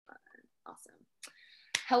Awesome.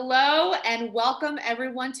 Hello and welcome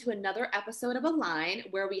everyone to another episode of Align,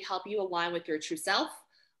 where we help you align with your true self,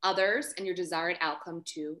 others, and your desired outcome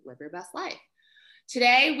to live your best life.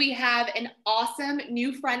 Today we have an awesome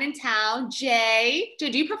new friend in town, Jay. Do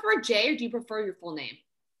you prefer Jay or do you prefer your full name?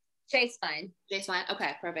 Jay's fine. Jay's fine.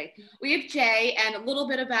 Okay, perfect. We have Jay, and a little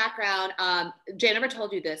bit of background. Jay, I never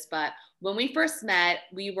told you this, but when we first met,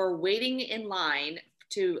 we were waiting in line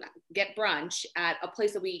to get brunch at a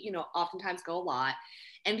place that we, oftentimes go a lot.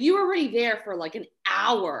 And you were already there for like an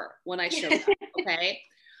hour when I showed up, okay?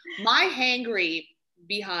 My hangry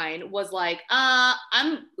behind was like,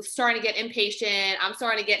 I'm starting to get impatient. I'm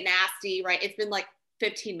starting to get nasty, right? It's been like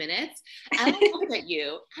 15 minutes. And I looked at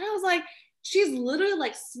you and I was like, she's literally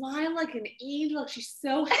like smiling like an angel. Like she's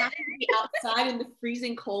so happy to be outside in the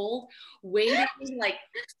freezing cold, waiting, like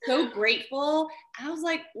so grateful. And I was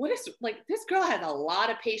like, what is, like, this girl has a lot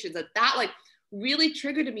of patience. That like really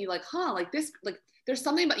triggered to me, like, like this, like, there's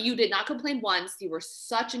something about you. Did not complain once. You were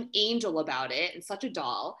such an angel about it and such a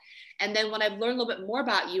doll. And then when I learned a little bit more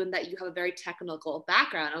about you and that you have a very technical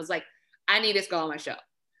background, I was like, I need this girl on my show.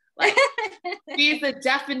 Like, she's the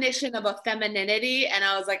definition of a femininity. And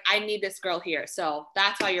I was like, I need this girl here. So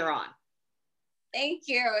that's how you're on. Thank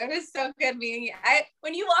you. It was so good meeting you.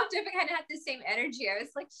 When you walked up, I kind of had the same energy. I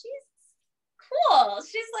was like, she's cool.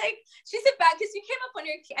 She's about, because you came up on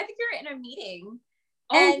I think you were in a meeting.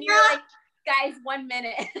 And you're like, guys, 1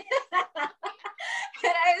 minute. And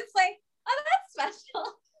I was like, oh, that's special.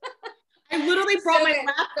 I literally brought my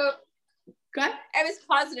laptop. Good. It was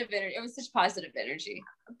positive energy. It was such positive energy.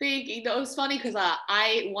 It was funny because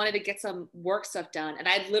I wanted to get some work stuff done, and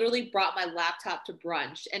I literally brought my laptop to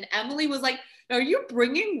brunch. And Emily was like, "Are you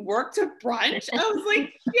bringing work to brunch?" I was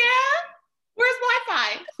like, "Yeah. Where's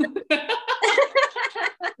Wi-Fi?"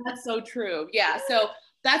 That's so true. Yeah. So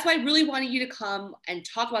that's why I really wanted you to come and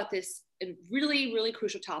talk about this really, really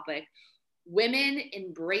crucial topic: women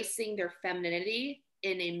embracing their femininity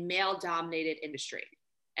in a male-dominated industry.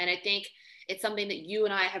 And I think it's something that you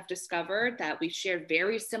and I have discovered, that we share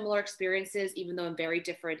very similar experiences, even though in very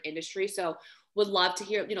different industries. So would love to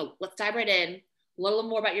hear, let's dive right in, a little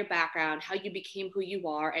more about your background, how you became who you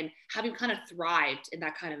are, and how you kind of thrived in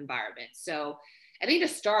that kind of environment. So I think to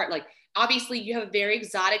start, like, obviously you have a very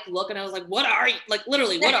exotic look. And I was like, what are you? Like,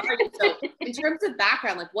 literally, what are you? So in terms of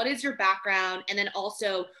background, like, what is your background? And then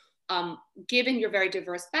also, given your very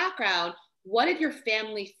diverse background, what did your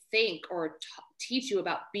family think or teach you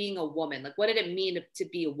about being a woman? Like, what did it mean to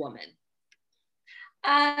be a woman?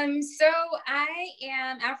 So I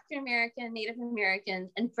am African-American, Native American,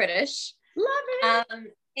 and British. Love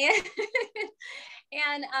it.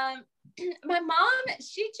 And my mom,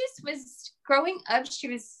 she just was growing up. She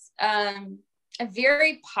was a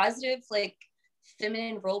very positive, like,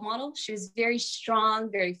 feminine role model. She was very strong,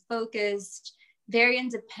 very focused, very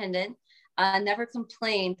independent, never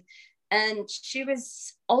complained. And she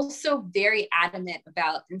was also very adamant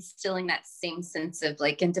about instilling that same sense of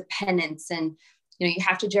like independence. And, you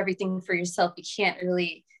have to do everything for yourself. You can't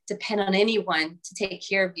really depend on anyone to take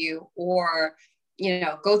care of you or,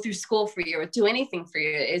 go through school for you or do anything for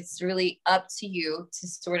you. It's really up to you to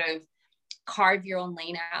sort of carve your own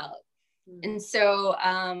lane out. Mm-hmm. And so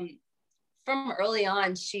from early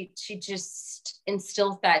on, she just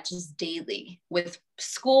instilled that just daily with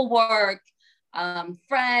schoolwork,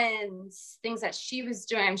 friends, things that she was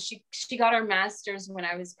doing. She got her master's when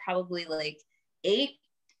I was probably like 8,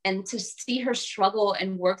 and to see her struggle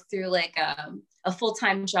and work through like a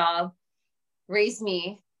full-time job, raise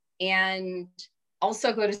me, and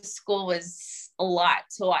also go to school was a lot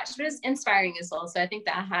to watch, but it was inspiring as well. So I think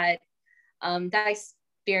that I had that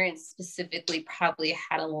experience specifically probably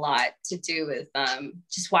had a lot to do with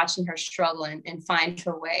just watching her struggle and find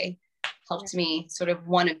her way. Helped me sort of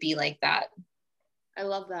want to be like that. I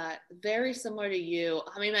love that. Very similar to you.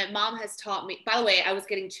 I mean, my mom has taught me, by the way, I was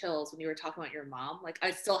getting chills when you were talking about your mom. Like,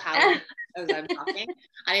 I still have it as I'm talking.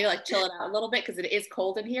 I need to like chill it out a little bit because it is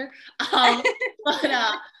cold in here. But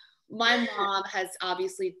my mom has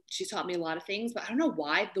obviously, she's taught me a lot of things, but I don't know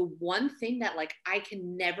why. The one thing that like I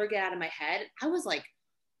can never get out of my head, I was like,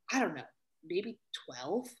 I don't know, maybe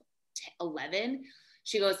 12, 11.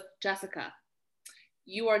 She goes, Jessica,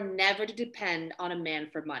 you are never to depend on a man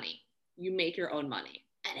for money. You make your own money.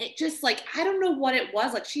 And it just like, I don't know what it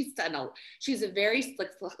was. Like, she's a very,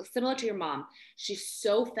 like, similar to your mom. She's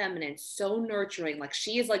so feminine, so nurturing. Like,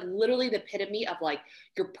 she is like literally the epitome of like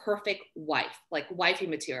your perfect wife, like wifey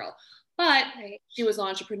material. But Right. she was an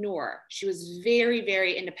entrepreneur. She was very,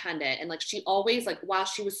 very independent. And like, she always like, while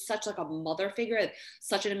she was such like a mother figure, like,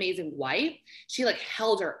 such an amazing wife, she like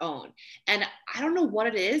held her own. And I don't know what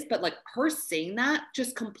it is, but like her saying that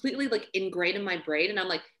just completely like ingrained in my brain. And I'm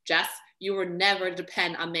like, Jess, you were never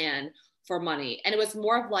depend on man for money. And it was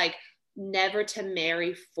more of like never to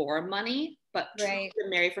marry for money, but Right. to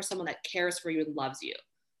marry for someone that cares for you and loves you.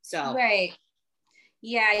 So Right.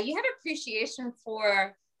 Yeah, you have appreciation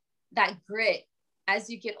for that grit as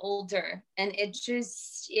you get older, and it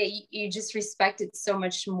just you just respect it so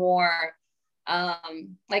much more.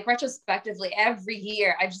 Like retrospectively, every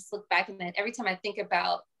year I just look back, and then every time I think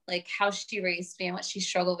about like how she raised me and what she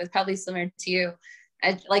struggled with, probably similar to you,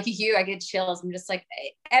 like you, I get chills. I'm just like,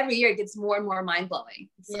 every year it gets more and more mind-blowing.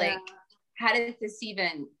 It's like, how did this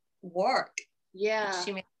even work? Yeah.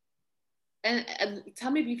 She made And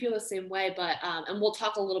tell me if you feel the same way, but and we'll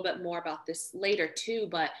talk a little bit more about this later too,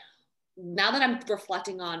 but now that I'm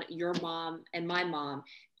reflecting on your mom and my mom,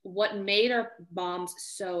 what made our moms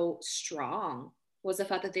so strong was the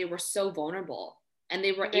fact that they were so vulnerable and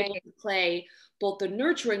they were able right. to play both the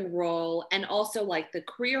nurturing role and also like the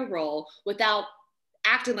career role without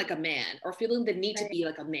acting like a man or feeling the need to be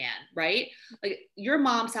like a man, right? Like your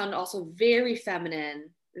mom sounded also very feminine,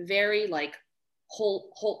 very like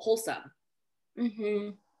wholesome. Mm-hmm.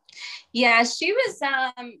 Yeah, she was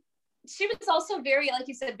also very, like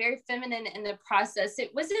you said, very feminine in the process.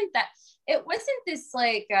 It wasn't this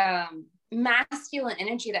like masculine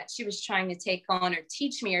energy that she was trying to take on or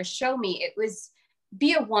teach me or show me. It was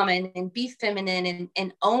be a woman and be feminine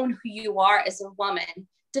and own who you are as a woman,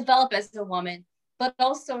 develop as a woman, but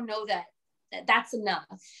also know that that's enough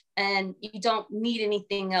and you don't need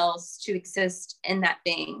anything else to exist in that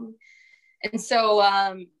being. And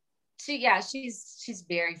so she's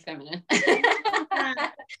very feminine.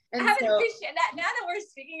 And I have so, an appreciation that now that we're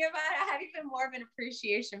speaking about it, I have even more of an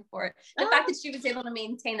appreciation for it. The fact that she was able to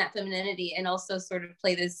maintain that femininity and also sort of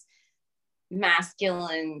play this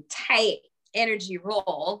masculine type energy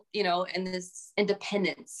role, you know, and this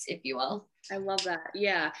independence, if you will. I love that.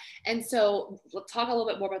 Yeah. And so we'll talk a little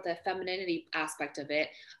bit more about the femininity aspect of it.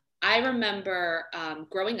 I remember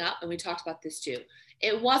growing up, and we talked about this too.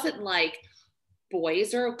 It wasn't like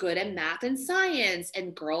boys are good at math and science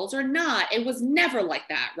and girls are not. It was never like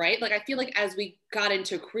that, right? Like I feel like as we got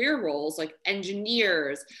into career roles, like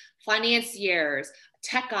engineers, financiers,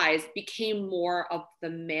 tech guys became more of the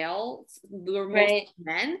males, were most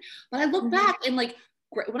men. But I look back and like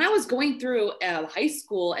when I was going through high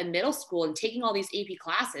school and middle school and taking all these AP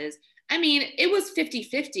classes, I mean, it was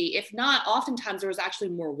 50-50. If not, oftentimes there was actually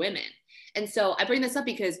more women. And so I bring this up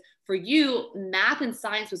because for you, math and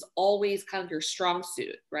science was always kind of your strong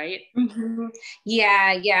suit, right? Mm-hmm.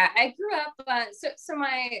 Yeah. I grew up. So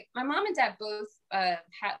my mom and dad both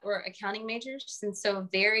were accounting majors, and so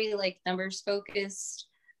very like numbers focused.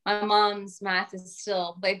 My mom's math is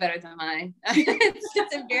still way better than mine.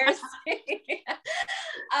 It's embarrassing.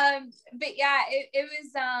 But yeah, it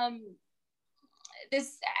was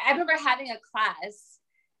this. I remember having a class.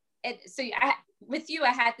 With you, I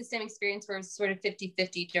had the same experience where it was sort of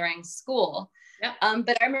 50-50 during school. Yep.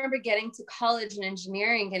 But I remember getting to college and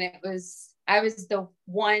engineering, and I was the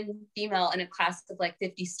one female in a class of like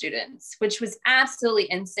 50 students, which was absolutely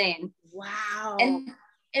insane. Wow.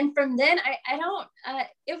 And from then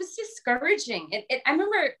it was discouraging. I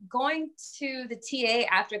remember going to the TA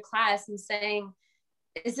after class and saying,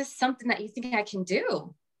 is this something that you think I can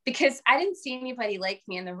do? Because I didn't see anybody like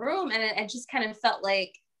me in the room. And I just kind of felt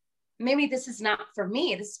like, maybe this is not for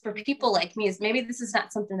me. This is for people like me. Maybe this is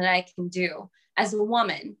not something that I can do as a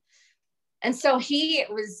woman. And so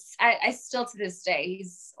I still to this day,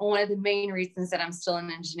 he's one of the main reasons that I'm still in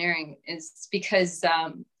engineering is because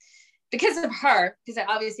of her, because I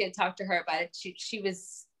obviously had talked to her about it.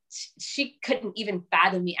 She couldn't even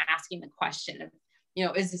fathom me asking the question of, you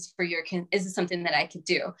know, is this something that I could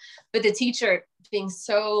do? But the teacher being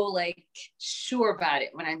so like sure about it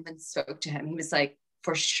when I then spoke to him, he was like,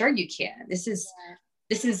 for sure you can. This is,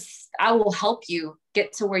 I will help you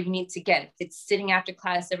get to where you need to get. If it's sitting after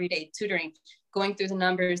class every day, tutoring, going through the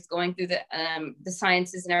numbers, going through the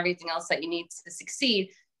sciences and everything else that you need to succeed,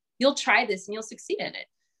 you'll try this and you'll succeed in it.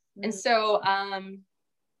 Mm-hmm. And so,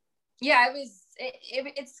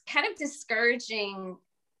 it's kind of discouraging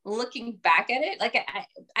looking back at it. Like,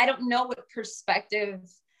 I don't know what perspective,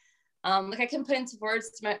 like I can put into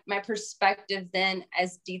words my perspective then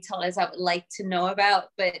as detailed as I would like to know about,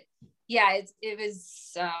 but yeah, it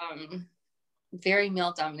was very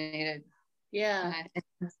male dominated. Yeah.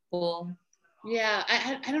 Cool. Yeah.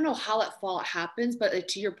 I don't know how that fall happens, but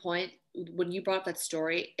to your point, when you brought up that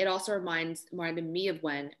story, it also reminded me of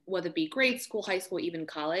when, whether it be grade school, high school, even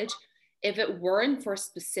college, if it weren't for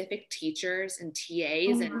specific teachers and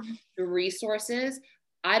TAs and the resources,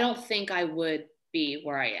 I don't think I would be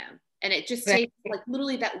where I am. And it just takes like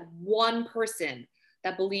literally that one person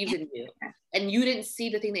that believes in you, and you didn't see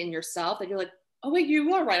the thing in yourself that you're like, oh wait,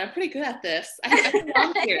 you are right. I'm pretty good at this. I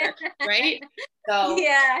belong here, right? So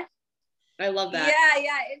yeah, I love that.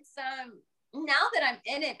 Yeah. It's now that I'm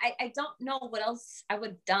in it, I don't know what else I would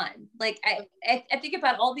have done. Like I think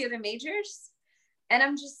about all the other majors, and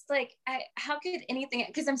I'm just like, how could anything?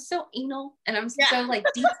 Because I'm so anal and I'm so like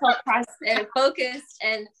detail focused,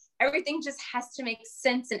 and everything just has to make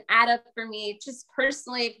sense and add up for me, just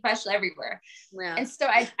personally, professionally, everywhere. Yeah. And so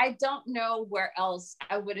I don't know where else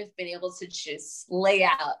I would have been able to just lay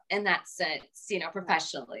out in that sense, you know,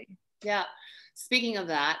 professionally. Yeah. Speaking of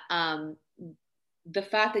that, the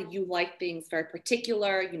fact that you like things very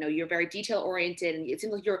particular, you know, you're very detail oriented, and it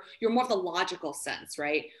seems like you're more of the logical sense,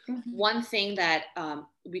 right? One thing that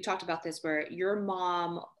we talked about this, where your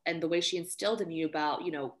mom and the way she instilled in you about,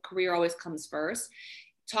 you know, career always comes first.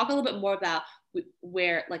 Talk a little bit more about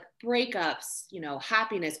where like breakups, you know,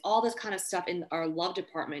 happiness, all this kind of stuff in our love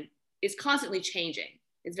department is constantly changing.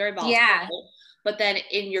 It's very volatile. Yeah. But then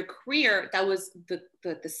in your career, that was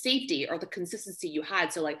the safety or the consistency you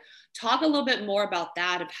had. So like, talk a little bit more about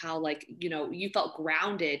that, of how like, you know, you felt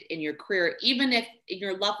grounded in your career, even if in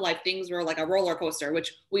your love life, things were like a roller coaster,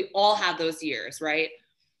 which we all have those years, right?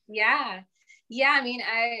 Yeah. Yeah. I mean,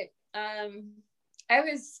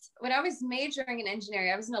 when I was majoring in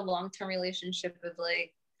engineering, I was in a long-term relationship with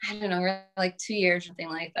like, I don't know, like 2 years or something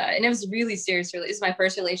like that. And it was really serious. Really, it was my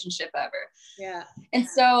first relationship ever. Yeah. And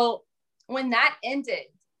so when that ended,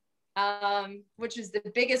 which was the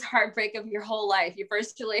biggest heartbreak of your whole life, your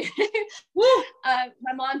first relationship,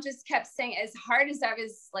 my mom just kept saying, as hard as I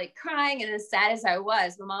was like crying and as sad as I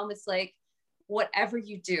was, my mom was like, whatever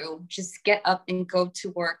you do, just get up and go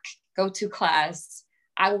to work, go to class.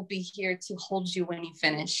 I will be here to hold you when you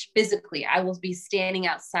finish. Physically, I will be standing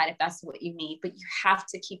outside if that's what you need, but you have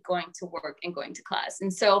to keep going to work and going to class.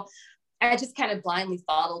 And so I just kind of blindly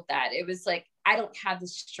followed that. It was like, I don't have the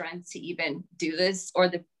strength to even do this, or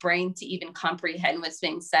the brain to even comprehend what's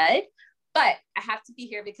being said, but I have to be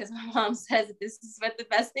here because my mom says that this is what the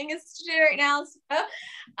best thing is to do right now. So,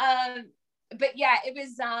 but yeah, it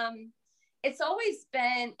was, it's always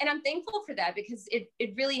been, and I'm thankful for that, because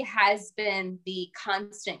it really has been the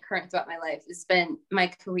constant current throughout my life. It's been my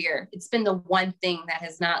career. It's been the one thing that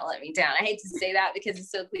has not let me down. I hate to say that because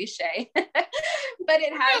it's so cliche, but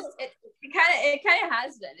it has, it kind of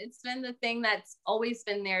has been. It's been the thing that's always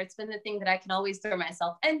been there. It's been the thing that I can always throw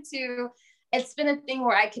myself into. It's been a thing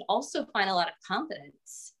where I can also find a lot of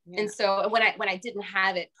confidence. Yeah. And so when I didn't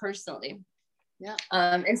have it personally. Yeah.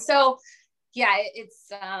 And so, yeah,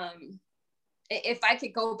 it's, if I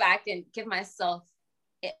could go back and give myself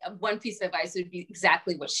one piece of advice, it would be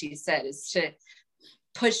exactly what she said, is to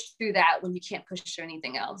push through that when you can't push through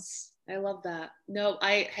anything else. I love that. No,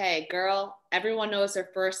 hey girl, everyone knows their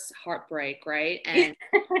first heartbreak, right? And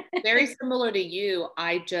very similar to you,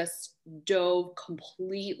 I just dove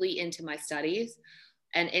completely into my studies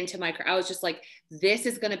and into my career. I was just like, this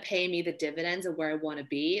is going to pay me the dividends of where I want to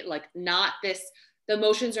be. Like, not this, the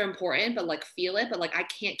emotions are important, but like feel it, but like I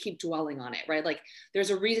can't keep dwelling on it, right? Like there's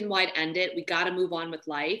a reason why it ended. We got to move on with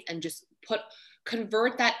life and just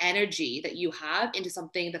convert that energy that you have into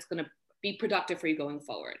something that's going to be productive for you going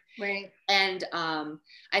forward. Right. And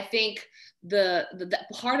I think the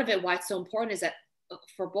part of it, why it's so important, is that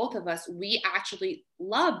for both of us, we actually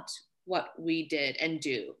loved what we did and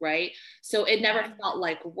do, right? So it never felt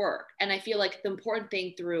like work. And I feel like the important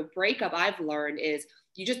thing through breakup I've learned is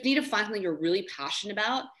you just need to find something you're really passionate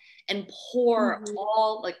about and pour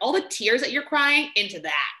all the tears that you're crying into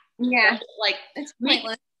that. Yeah. Right? Like it's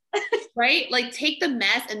pointless. Right? Like take the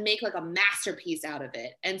mess and make like a masterpiece out of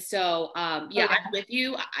it. And so, I'm with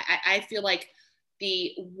you. I feel like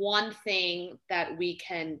the one thing that we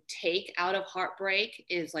can take out of heartbreak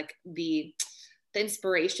is like the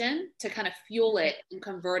inspiration to kind of fuel it and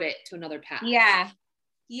convert it to another path.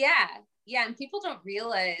 Yeah. And people don't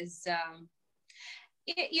realize,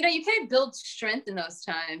 you kind of build strength in those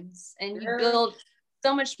times, and you build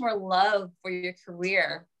so much more love for your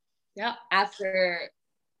career. Yeah. After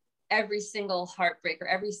every single heartbreak or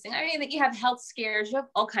that you have health scares, you have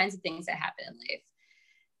all kinds of things that happen in life.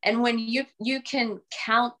 And when you can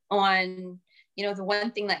count on, the one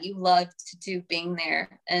thing that you love to do being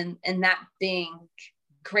there, and that being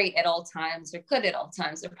great at all times, or good at all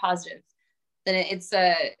times, or positive, then it's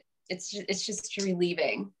just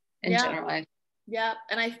relieving in general life. Yeah.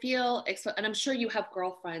 And I feel, and I'm sure you have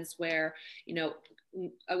girlfriends where, no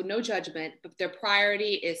judgment, but their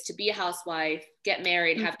priority is to be a housewife, get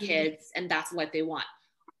married, have kids, and that's the life they want.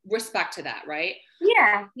 Respect to that, right?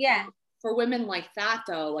 Yeah. Yeah. For women like that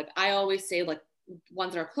though, like I always say, like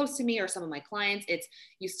ones that are close to me or some of my clients, it's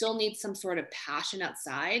you still need some sort of passion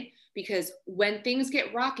outside, because when things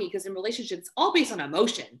get rocky, because in relationships it's all based on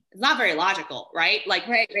emotion, it's not very logical, right? Like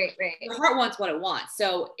right. your heart wants what it wants.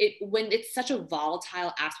 So when it's such a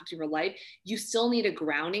volatile aspect of your life, you still need a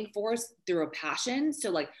grounding force through a passion.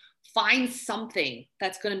 So like find something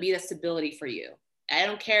that's going to be the stability for you. I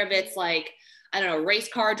don't care if it's like, I don't know, race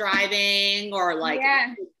car driving or like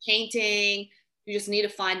painting. You just need to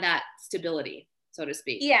find that stability, so to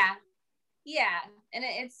speak. Yeah. And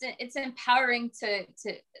it's empowering to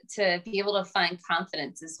be able to find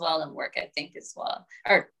confidence as well in work, I think, as well.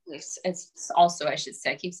 Or it's also, I should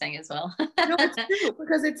say, I keep saying as well. No, it's true,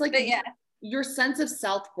 because it's like, your sense of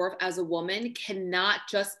self-worth as a woman cannot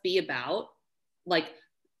just be about like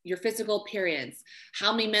your physical appearance,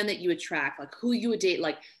 how many men that you attract, like who you would date.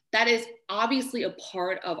 Like that is obviously a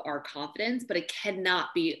part of our confidence, but it cannot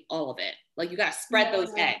be all of it. Like you got to spread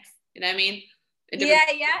those eggs. You know what I mean? It's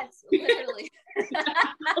literally.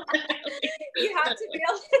 You have to be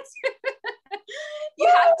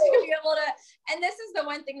able to, and this is the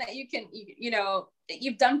one thing that you can, that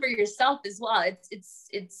you've done for yourself as well.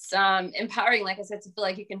 It's empowering, like I said, to feel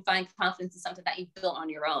like you can find confidence in something that you built on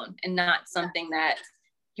your own and not something that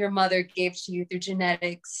your mother gave to you through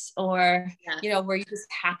genetics or, where you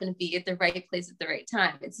just happen to be at the right place at the right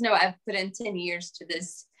time. It's I've put in 10 years to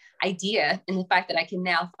this idea, and the fact that I can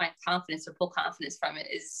now find confidence or pull confidence from it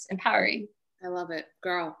is empowering. I love it,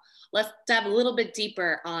 girl. Let's dive a little bit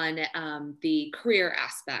deeper on the career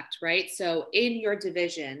aspect, right? So in your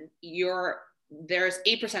division, there's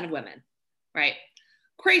 8% of women, right?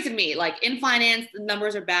 Crazy to me. Like in finance, the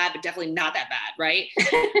numbers are bad, but definitely not that bad, right?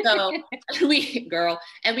 So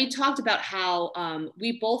we talked about how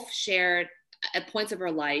we both shared at points of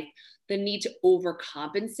our life the need to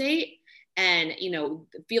overcompensate. And,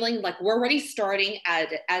 feeling like we're already starting as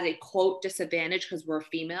a quote disadvantage because we're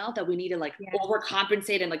female, that we need to like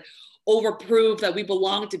overcompensate and like overprove that we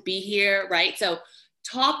belong to be here. Right. So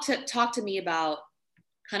talk to me about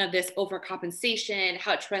kind of this overcompensation,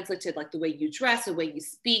 how it translates to like the way you dress, the way you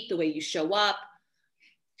speak, the way you show up.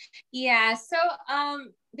 Yeah. So,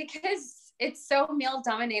 because it's so male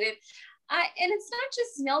dominated, and it's not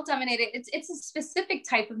just male dominated, it's a specific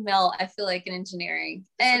type of male, I feel like, in engineering.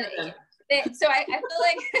 And so I feel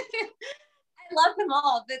like I love them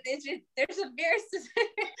all, but there's a very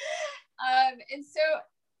and so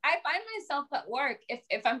I find myself at work,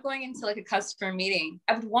 if I'm going into like a customer meeting,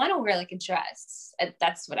 I would want to wear like a dress.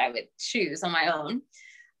 That's what I would choose on my own.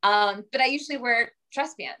 But I usually wear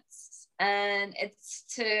dress pants, and it's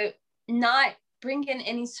to not bring in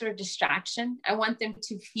any sort of distraction. I want them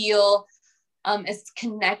to feel as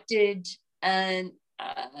connected and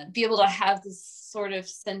be able to have this sort of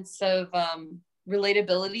sense of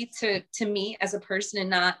relatability to me as a person, and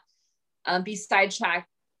not be sidetracked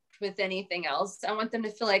with anything else. I want them to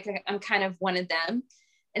feel like I'm kind of one of them.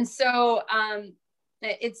 And so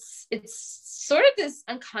it's sort of this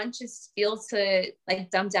unconscious feel to like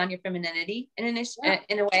dumb down your femininity in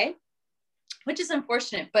a way, which is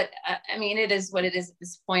unfortunate, but I mean, it is what it is at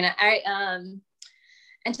this point. And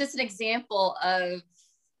just an example of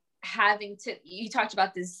you talked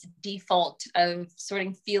about this default of sort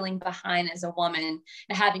of feeling behind as a woman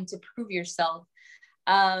and having to prove yourself.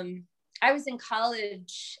 I was in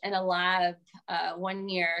college in a lab one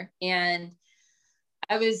year, and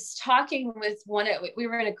I was talking with we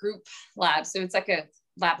were in a group lab. So it's like a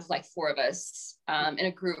lab of like 4 of us in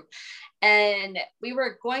a group. And we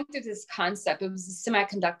were going through this concept. It was a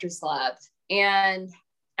semiconductors lab. And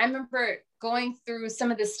I remember going through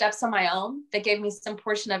some of the steps on my own. They gave me some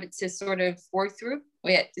portion of it to sort of work through.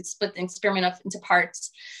 We had to split the experiment up into parts.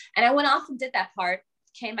 And I went off and did that part,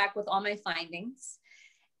 came back with all my findings.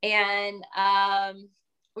 And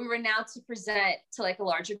we were now to present to like a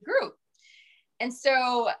larger group. And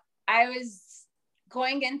so I was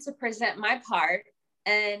going in to present my part.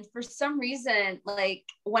 And for some reason, like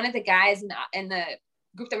one of the guys in the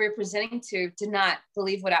group that we were presenting to did not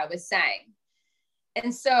believe what I was saying.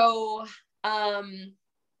 And so I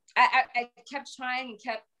kept trying and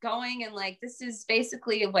kept going, and like, this is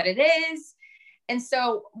basically what it is. And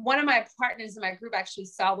so one of my partners in my group actually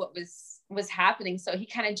saw what was happening. So he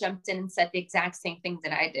kind of jumped in and said the exact same thing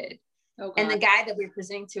that I did. Oh, and the guy that we were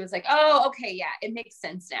presenting to was like, oh, okay, yeah, it makes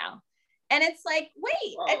sense now. And it's like,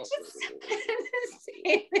 wait, I just said the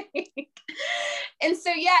same thing. And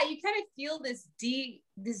so, yeah, you kind of feel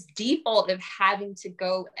this default of having to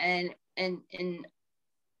go and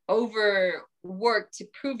overwork to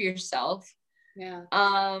prove yourself. Yeah.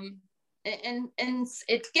 And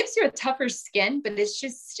it gives you a tougher skin, but it's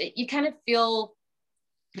just, you kind of feel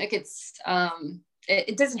like it's,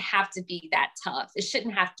 it doesn't have to be that tough. It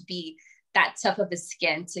shouldn't have to be that tough of a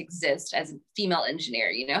skin to exist as a female engineer,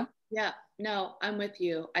 you know? Yeah, no, I'm with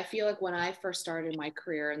you. I feel like when I first started my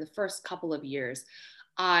career in the first couple of years,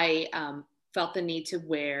 I felt the need to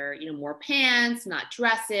wear, more pants, not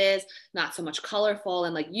dresses, not so much colorful.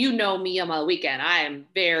 And like, me on my weekend, I am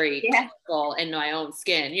very colorful in my own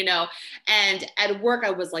skin, and at work,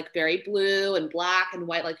 I was like very blue and black and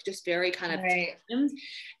white, like just very kind of,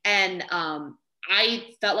 and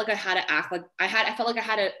I felt like I had to act like I felt like I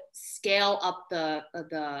had to scale up the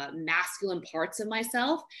masculine parts of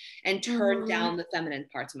myself and turn down the feminine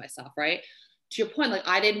parts of myself. Right. To your point, like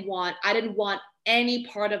I didn't want any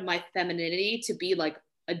part of my femininity to be like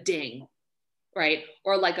a ding, right?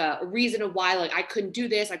 Or like a reason of why, like I couldn't do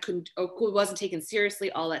this, or wasn't taken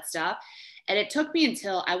seriously, all that stuff. And it took me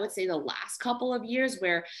until I would say the last couple of years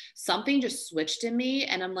where something just switched in me.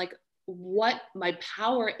 And I'm like, what my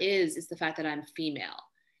power is the fact that I'm female.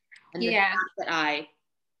 And the fact that I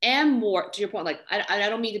am more, to your point, like I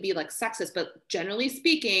don't mean to be like sexist, but generally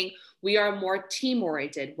speaking, we are more team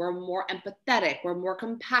oriented. We're more empathetic. We're more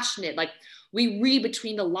compassionate. Like we read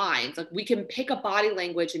between the lines. Like we can pick up body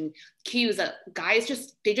language and cues that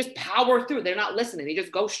guys they just power through. They're not listening. They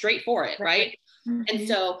just go straight for it. Right. Mm-hmm. And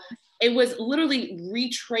so it was literally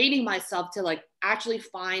retraining myself to like actually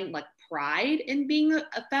find like pride in being a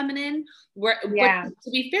feminine. But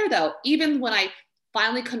to be fair though, even when I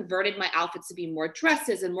finally converted my outfits to be more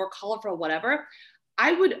dresses and more colorful, whatever,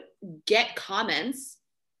 I would get comments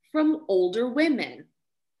from older women.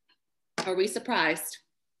 Are we surprised?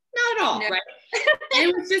 Not at all, no. Right? And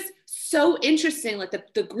it was just so interesting. Like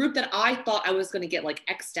the group that I thought I was going to get like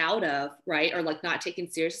X'd out of, right? Or like not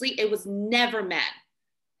taken seriously, it was never men.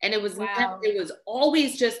 And it was, it was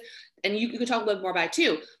always just, and you could talk a little more about it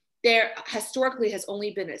too. There historically has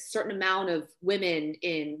only been a certain amount of women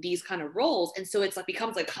in these kind of roles. And so it's like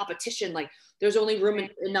becomes like competition. Like there's only room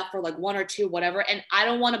enough for like one or two, whatever. And I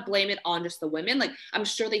don't want to blame it on just the women. Like I'm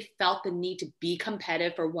sure they felt the need to be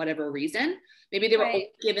competitive for whatever reason. Maybe they were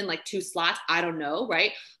given like 2 slots. I don't know.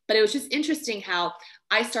 Right. But it was just interesting how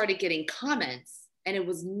I started getting comments and it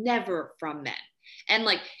was never from men. And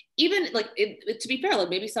like, even like to be fair, like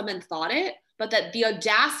maybe some men thought it, but that the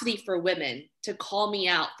audacity for women to call me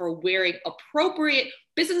out for wearing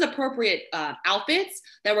business appropriate outfits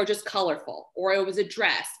that were just colorful, or it was a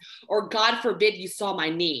dress, or God forbid you saw my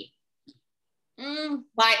knee.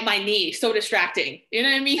 My knee, so distracting. You know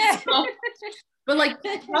what I mean? So, but like,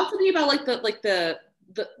 talk to me about like the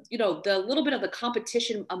the little bit of the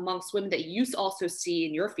competition amongst women that you also see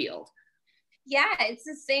in your field. Yeah, it's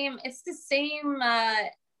the same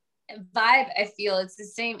vibe. I feel it's the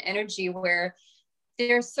same energy where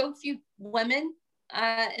there's so few women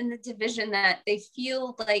in the division that they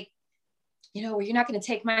feel like, you're not going to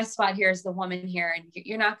take my spot here as the woman here, and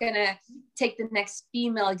you're not going to take the next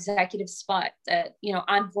female executive spot that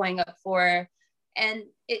I'm going up for. And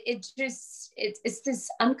it's this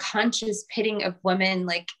unconscious pitting of women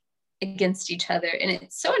like against each other, and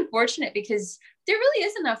it's so unfortunate because there really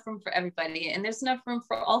is enough room for everybody, and there's enough room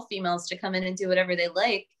for all females to come in and do whatever they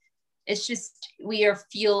like. It's just we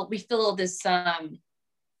feel this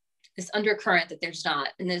this undercurrent that there's not,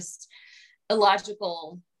 and this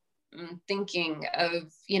illogical thinking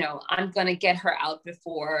of I'm gonna get her out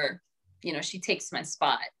before she takes my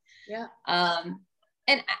spot. Yeah.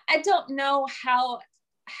 And I don't know how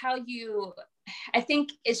I think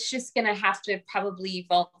it's just gonna have to probably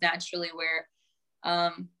evolve naturally where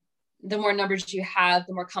the more numbers you have,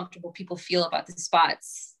 the more comfortable people feel about the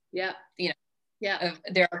spots. Yeah. Of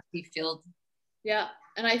their RP field. Yeah.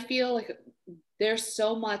 And I feel like there's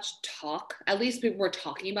so much talk, at least people are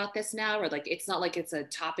talking about this now, or like, it's not like it's a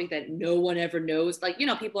topic that no one ever knows. Like,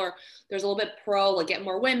 there's a little bit pro, like get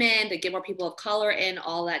more women, to get more people of color in,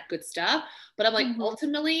 all that good stuff. But I'm like,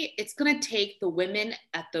 ultimately it's going to take the women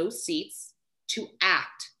at those seats to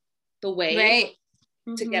act the way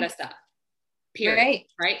to get us up. Period.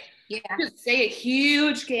 Right? Yeah. Just say a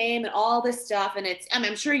huge game and all this stuff. And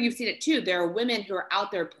I'm sure you've seen it too. There are women who are out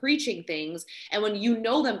there preaching things. And when you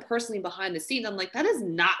know them personally behind the scenes, I'm like, that is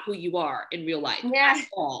not who you are in real life at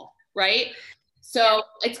all. Right. So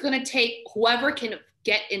it's going to take whoever can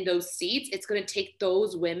get in those seats. It's going to take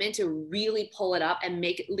those women to really pull it up and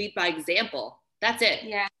make it lead by example. That's it.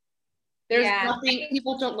 Yeah. There's nothing,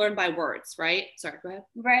 people don't learn by words, right? Sorry, go ahead.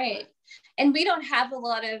 Right. And we don't have a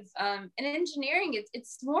lot of, in engineering,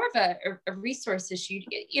 it's more of a resource issue.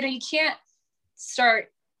 You know, you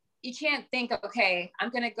can't think, okay, I'm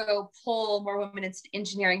going to go pull more women into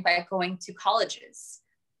engineering by going to colleges,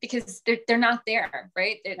 because they're not there,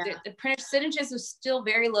 right? The percentages are still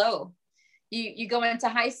very low. You go into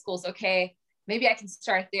high schools, okay, maybe I can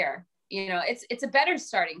start there. You know, it's a better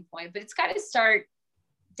starting point, but it's got to start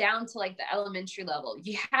down to like the elementary level.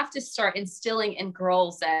 You have to start instilling in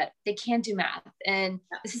girls that they can do math. And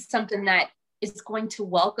this is something that is going to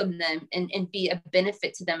welcome them and be a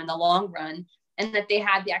benefit to them in the long run. And that they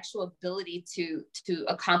have the actual ability to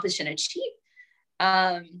accomplish and achieve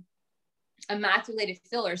a math related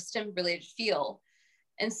field or STEM related field.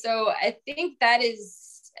 And so I think that is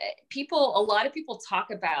a lot of people talk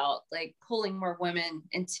about like pulling more women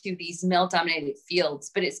into these male dominated fields,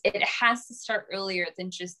 but it has to start earlier than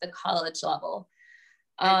just the college level.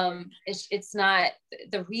 It's not,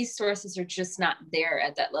 the resources are just not there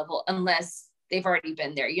at that level unless they've already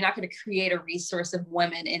been there. You're not going to create a resource of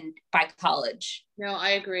women by college. No,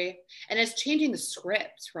 I agree. And it's changing the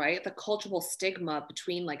script, right? The cultural stigma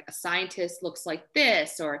between like a scientist looks like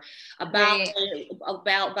this, or a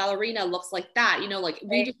ballerina looks like that. You know, like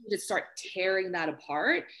we just need to start tearing that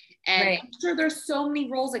apart. And I'm sure there's so many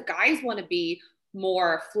roles that guys want to be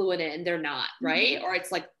more fluent in and they're not, right? Or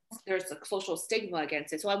it's like there's a social stigma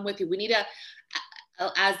against it. So I'm with you. We need to,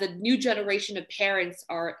 as the new generation of parents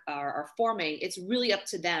are forming, it's really up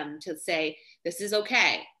to them to say, this is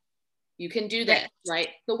okay. You can do this, right?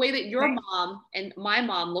 The way that your mom and my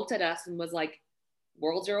mom looked at us and was like,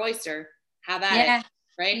 world's your oyster. Have at it,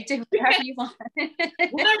 right? You do whatever you want.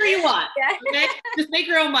 Whatever you want. Okay? Just make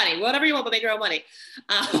your own money. Whatever you want, but make your own money.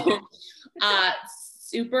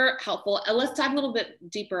 Super helpful. Let's dive a little bit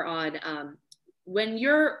deeper on when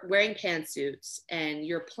you're wearing pantsuits and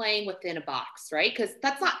you're playing within a box, right? Because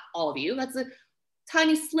that's not all of you. That's a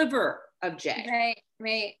tiny sliver of Jay.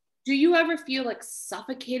 Right. Do you ever feel like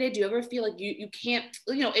suffocated? Do you ever feel like you can't,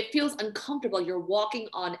 you know, it feels uncomfortable. You're walking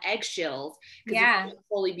on eggshells because you can't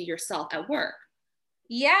fully be yourself at work.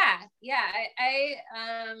 Yeah. I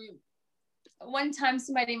one time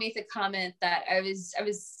somebody made the comment that I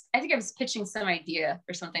think I was pitching some idea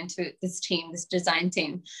or something to this team, this design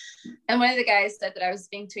team. And one of the guys said that I was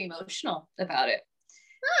being too emotional about it.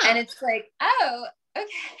 And it's like, oh,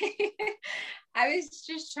 okay. I was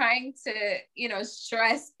just trying to, you know,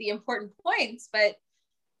 stress the important points, but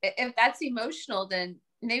if that's emotional, then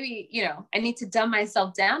maybe, you know, I need to dumb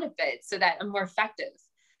myself down a bit so that I'm more effective.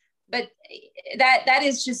 But that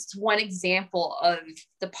is just one example of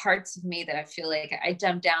the parts of me that I feel like I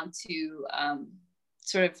dumb down to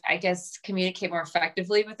sort of, I guess, communicate more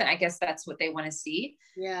effectively with it. I guess that's what they want to see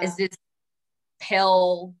is this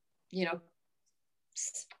pale, you know,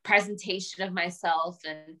 presentation of myself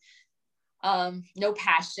and no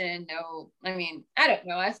passion, I mean, I don't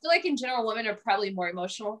know. I feel like in general, women are probably more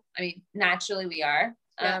emotional. I mean, naturally we are.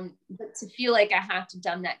 But to feel like I have to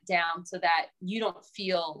dumb that down so that you don't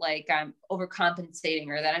feel like I'm overcompensating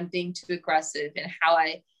or that I'm being too aggressive in how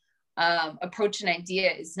I approach an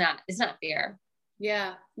idea is not fair.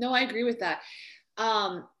 Yeah, no, I agree with that.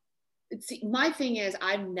 See, my thing is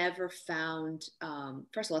I've never found,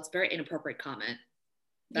 first of all, it's a very inappropriate comment.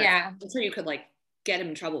 I'm sure you could like get him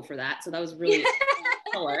in trouble for that. So that was really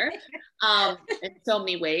color in so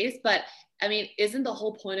many ways. But I mean, isn't the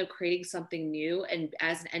whole point of creating something new, and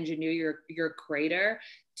as an engineer, you're a creator,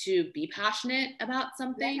 to be passionate about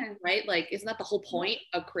something, right? Like, isn't that the whole point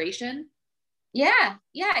of creation? Yeah.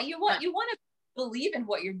 You want to believe in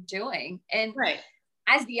what you're doing, and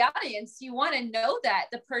as the audience, you want to know that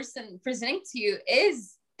the person presenting to you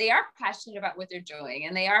they are passionate about what they're doing,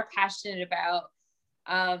 and they are passionate about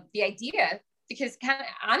the idea. Because kind of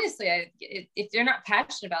honestly, if they're not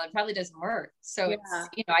passionate about it, it probably doesn't work. So it's,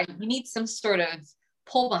 you know, you need some sort of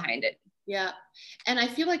pull behind it. Yeah. And I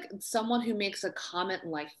feel like someone who makes a comment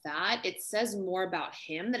like that, it says more about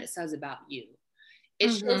him than it says about you.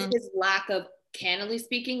 It shows his lack of, candidly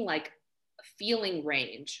speaking, like feeling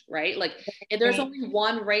range, right? Like if there's only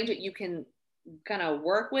one range that you can kind of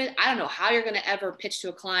work with, I don't know how you're going to ever pitch to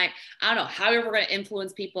a client. I don't know how you're ever going to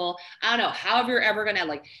influence people. I don't know how you're ever going to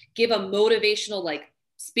like give a motivational like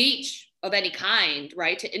speech of any kind,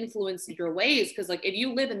 right, to influence your ways. Because like if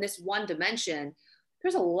you live in this one dimension,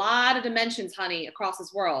 there's a lot of dimensions, honey, across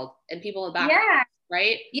this world, and people in the back,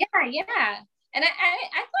 right? Yeah. And I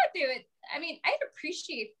thought they would, I mean, I'd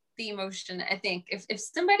appreciate the emotion. I think if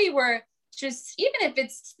somebody were just, even if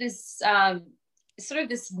it's this sort of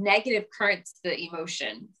this negative current to the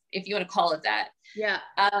emotion, if you want to call it that. Yeah.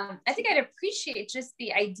 I think I'd appreciate just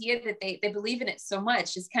the idea that they believe in it so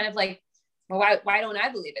much. It's kind of like, well, why don't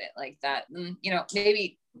I believe in it like that? And, you know,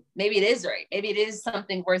 maybe it is right. Maybe it is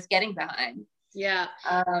something worth getting behind. Yeah.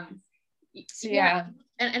 So yeah.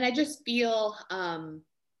 And I just feel,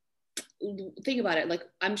 think about it. Like,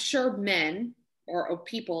 I'm sure men or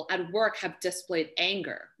people at work have displayed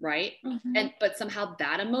anger, right? Mm-hmm. But somehow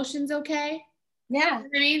that emotion's okay. Yeah. You know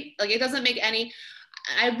what I mean? Like, it doesn't make any,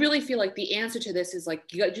 I really feel like the answer to this is like,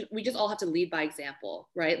 we just all have to lead by example,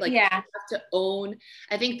 right? Like, yeah. you have to own.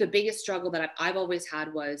 I think the biggest struggle that I've always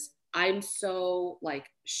had was I'm so like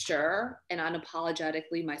sure and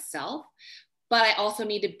unapologetically myself, but I also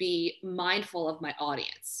need to be mindful of my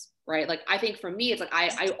audience, right? Like, I think for me, it's like,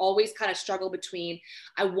 I always kind of struggle between,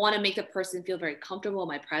 I want to make the person feel very comfortable in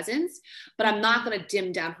my presence, but I'm not going to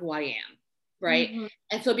dim down who I am, right? Mm-hmm.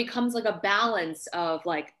 And so it becomes like a balance of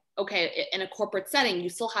like, okay, in a corporate setting, you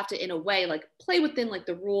still have to, in a way, like play within like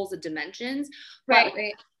the rules and dimensions.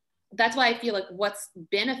 Right. That's why I feel like what's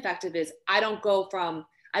been effective is I don't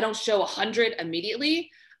show 100 immediately.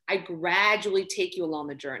 I gradually take you along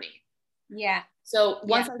the journey. Yeah. So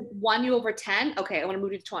once I won you over 10, okay, I want to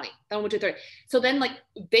move you to 20. Then I want to 30. So then like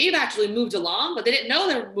they've actually moved along, but they didn't know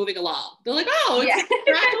they were moving along. They're like, oh,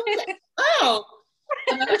 it's oh,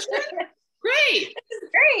 great. This is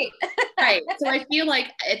great. Right. So I feel like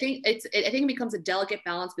I think it becomes a delicate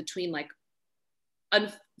balance between like,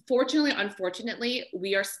 unfortunately,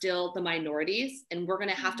 we are still the minorities, and we're going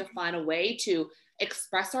to have to find a way to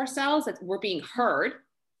express ourselves that we're being heard.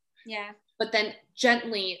 Yeah. But then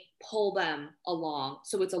gently pull them along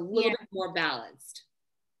so it's a little bit more balanced.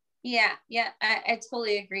 Yeah. I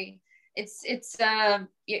totally agree. It's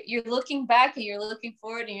you're looking back and you're looking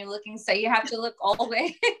forward and you're looking, so you have to look all the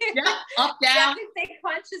way. Up, down. You have to stay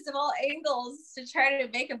conscious of all angles to try to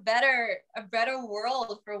make a better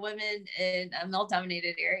world for women in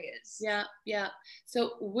male-dominated areas. Yeah.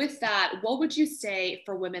 So with that, what would you say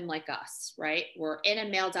for women like us, right? We're in a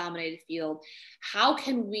male-dominated field. How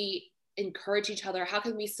can we encourage each other? How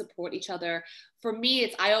can we support each other? For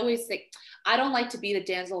me, I always think, I don't like to be the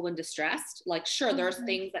damsel when distressed. Like, sure, there's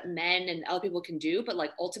things that men and other people can do, but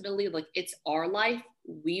like ultimately, like it's our life.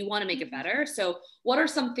 We want to make it better. So what are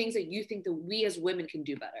some things that you think that we as women can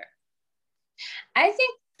do better? I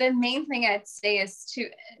think the main thing I'd say is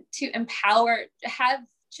to empower, have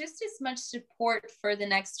just as much support for the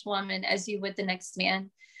next woman as you would the next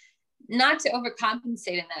man. Not to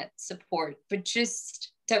overcompensate in that support, but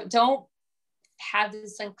just don't have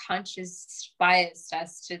this unconscious bias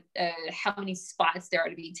as to how many spots there are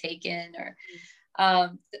to be taken, or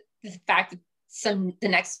the fact that the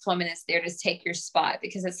next woman is there to take your spot,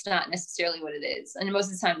 because it's not necessarily what it is, and most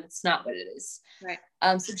of the time it's not what it is. Right.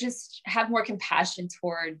 So just have more compassion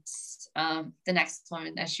towards the next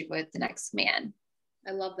woman as you would the next man.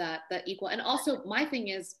 I love that equal. And also my thing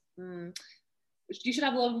is, you should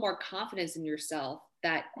have a little more confidence in yourself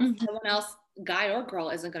that someone else, guy or girl,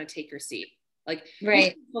 isn't going to take your seat. Like,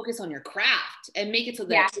 right. Focus on your craft and make it so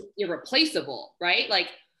that it's irreplaceable, right? Like,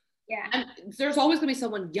 and there's always going to be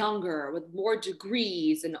someone younger with more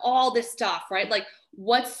degrees and all this stuff, right? Like,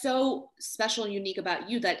 what's so special and unique about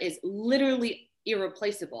you that is literally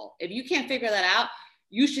irreplaceable? If you can't figure that out,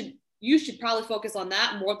 you should probably focus on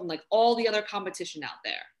that more than like all the other competition out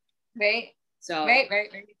there. Right. So right.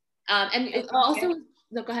 And it also,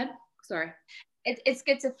 no, go ahead. Sorry. It's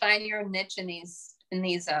good to find your own niche in these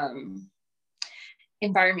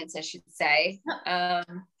environments, I should say.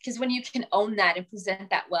 Because when you can own that and present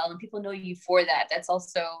that well, and people know you for that, that's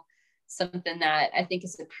also something that I think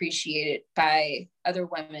is appreciated by other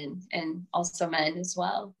women and also men as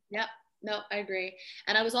well. Yeah. No, I agree.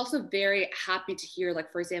 And I was also very happy to hear,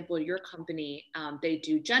 like, for example, your company, they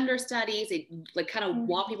do gender studies, they like kind of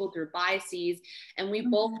walk people through biases. And we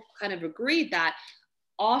both kind of agreed that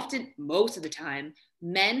often, most of the time,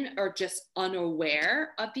 men are just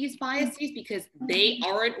unaware of these biases because they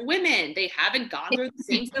aren't women. They haven't gone through the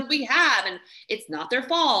things that we have, and it's not their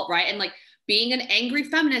fault, right? And like, being an angry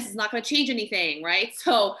feminist is not going to change anything, right?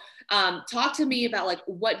 So talk to me about like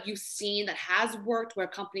what you've seen that has worked, where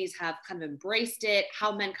companies have kind of embraced it,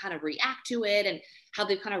 how men kind of react to it, and how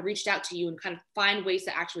they've kind of reached out to you and kind of find ways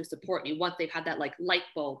to actually support you once they've had that like light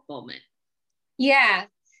bulb moment. Yeah.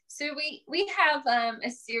 So we have a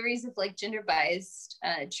series of like gender biased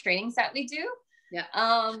trainings that we do.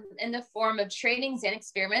 Yeah. In the form of trainings and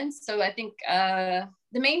experiments. So I think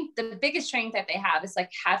the biggest training that they have is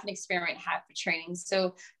like half an experiment, half a training.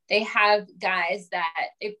 So they have guys that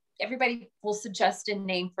everybody will suggest a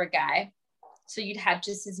name for a guy. So you'd have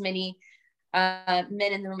just as many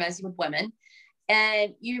men in the room as you would women.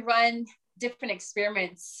 And you run different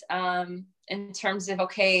experiments in terms of,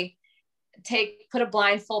 okay, put a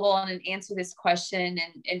blindfold on and answer this question,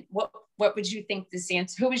 and what would you think this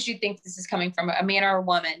answer, who would you think this is coming from, a man or a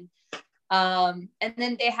woman? And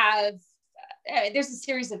then they have there's a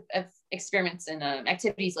series of experiments and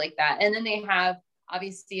activities like that, and then they have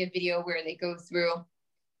obviously a video where they go through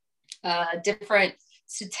different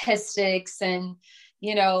statistics and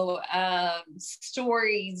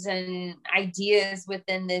stories and ideas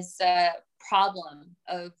within this problem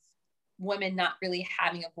of women not really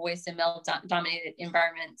having a voice in male dominated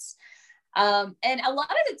environments. And a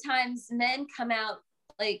lot of the times men come out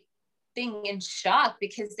like being in shock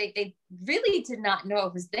because they really did not know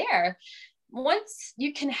it was there. Once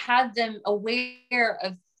you can have them aware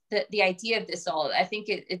of the idea of this all, I think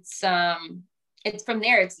it's from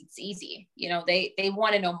there, it's easy. They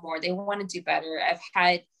want to know more. They want to do better. I've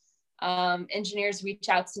had engineers reach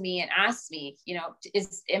out to me and ask me,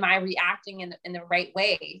 am I reacting in the right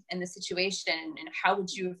way in the situation? And how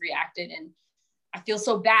would you have reacted? And I feel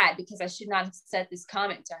so bad because I should not have said this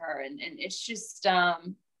comment to her. And it's just,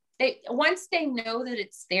 once they know that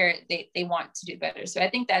it's there, they want to do better. So I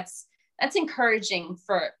think that's encouraging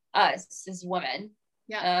for us as women.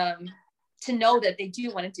 Yeah. To know that they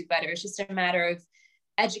do want to do better. It's just a matter of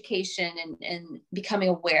education and becoming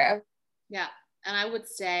aware. Yeah. And I would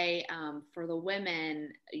say for the women,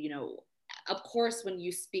 of course, when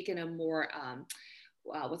you speak in a more,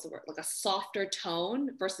 what's the word, like a softer tone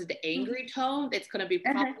versus the angry tone, it's going to be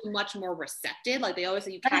probably much more receptive. Like they always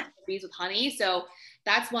say, you catch the bees with honey. So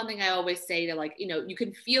that's one thing I always say to, like, you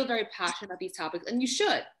can feel very passionate about these topics, and you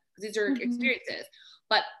should, because these are experiences.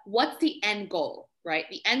 But what's the end goal, right?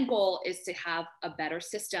 The end goal is to have a better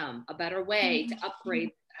system, a better way to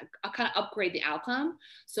upgrade the outcome.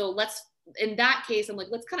 So in that case, I'm like,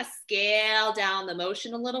 let's kind of scale down the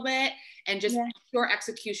motion a little bit and just pure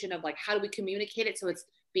execution of, like, how do we communicate it so it's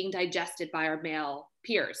being digested by our male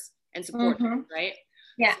peers and supporters, right?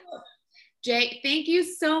 Yeah. So, Jay, thank you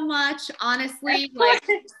so much. Honestly, like,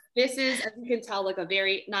 this is, as you can tell, like a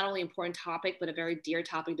very not only important topic, but a very dear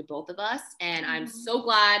topic to both of us. And I'm so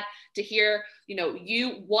glad to hear,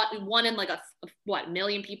 you one in like a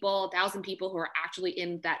million people, 1,000 people who are actually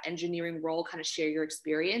in that engineering role kind of share your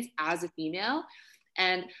experience as a female.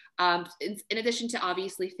 And in addition to,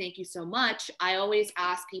 obviously, thank you so much, I always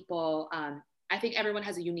ask people, I think everyone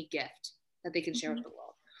has a unique gift that they can share with the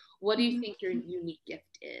world. What do you think your unique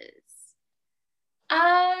gift is?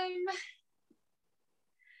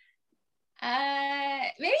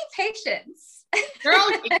 Maybe patience. Girl,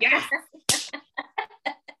 yes.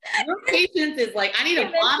 Your patience is like, I need a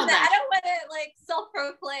bottle of that. I don't want to like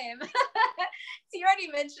self-proclaim. So you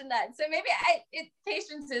already mentioned that. So maybe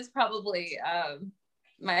patience is probably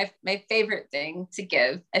my favorite thing to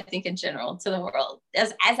give, I think, in general, to the world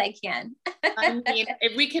as I can. I mean,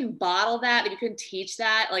 if we can bottle that, if you can teach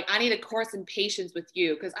that, like, I need a course in patience with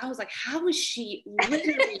you, because I was like, how is she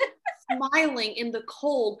literally smiling in the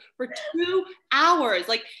cold for 2 hours?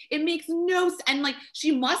 Like, it makes no sense. And like,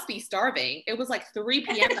 she must be starving. It was like 3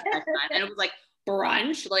 p.m. at that time, and it was like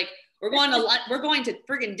brunch. Like, we're going to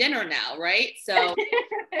friggin' dinner now, right? So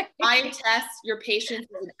I attest, your patience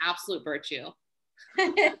is an absolute virtue.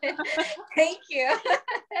 Thank you.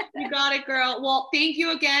 You got it, girl. Well, thank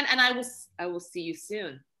you again, and I will see you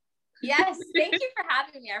soon. Yes, thank you for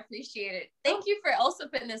having me. I appreciate it. Thank you for also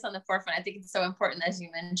putting this on the forefront. I think it's so important, as you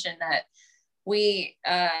mentioned, that we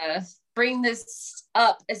bring this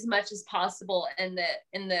up as much as possible in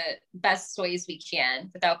the best ways we can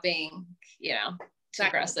without being, too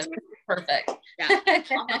aggressive. Perfect. Yeah,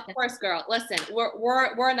 of course, girl. Listen,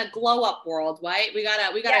 we're in a glow up world, right? We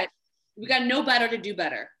gotta know better to do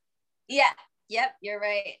better. Yeah. Yep. You're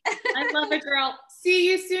right. I love it, girl. See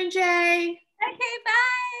you soon, Jay. Okay.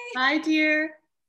 Bye. Bye, dear.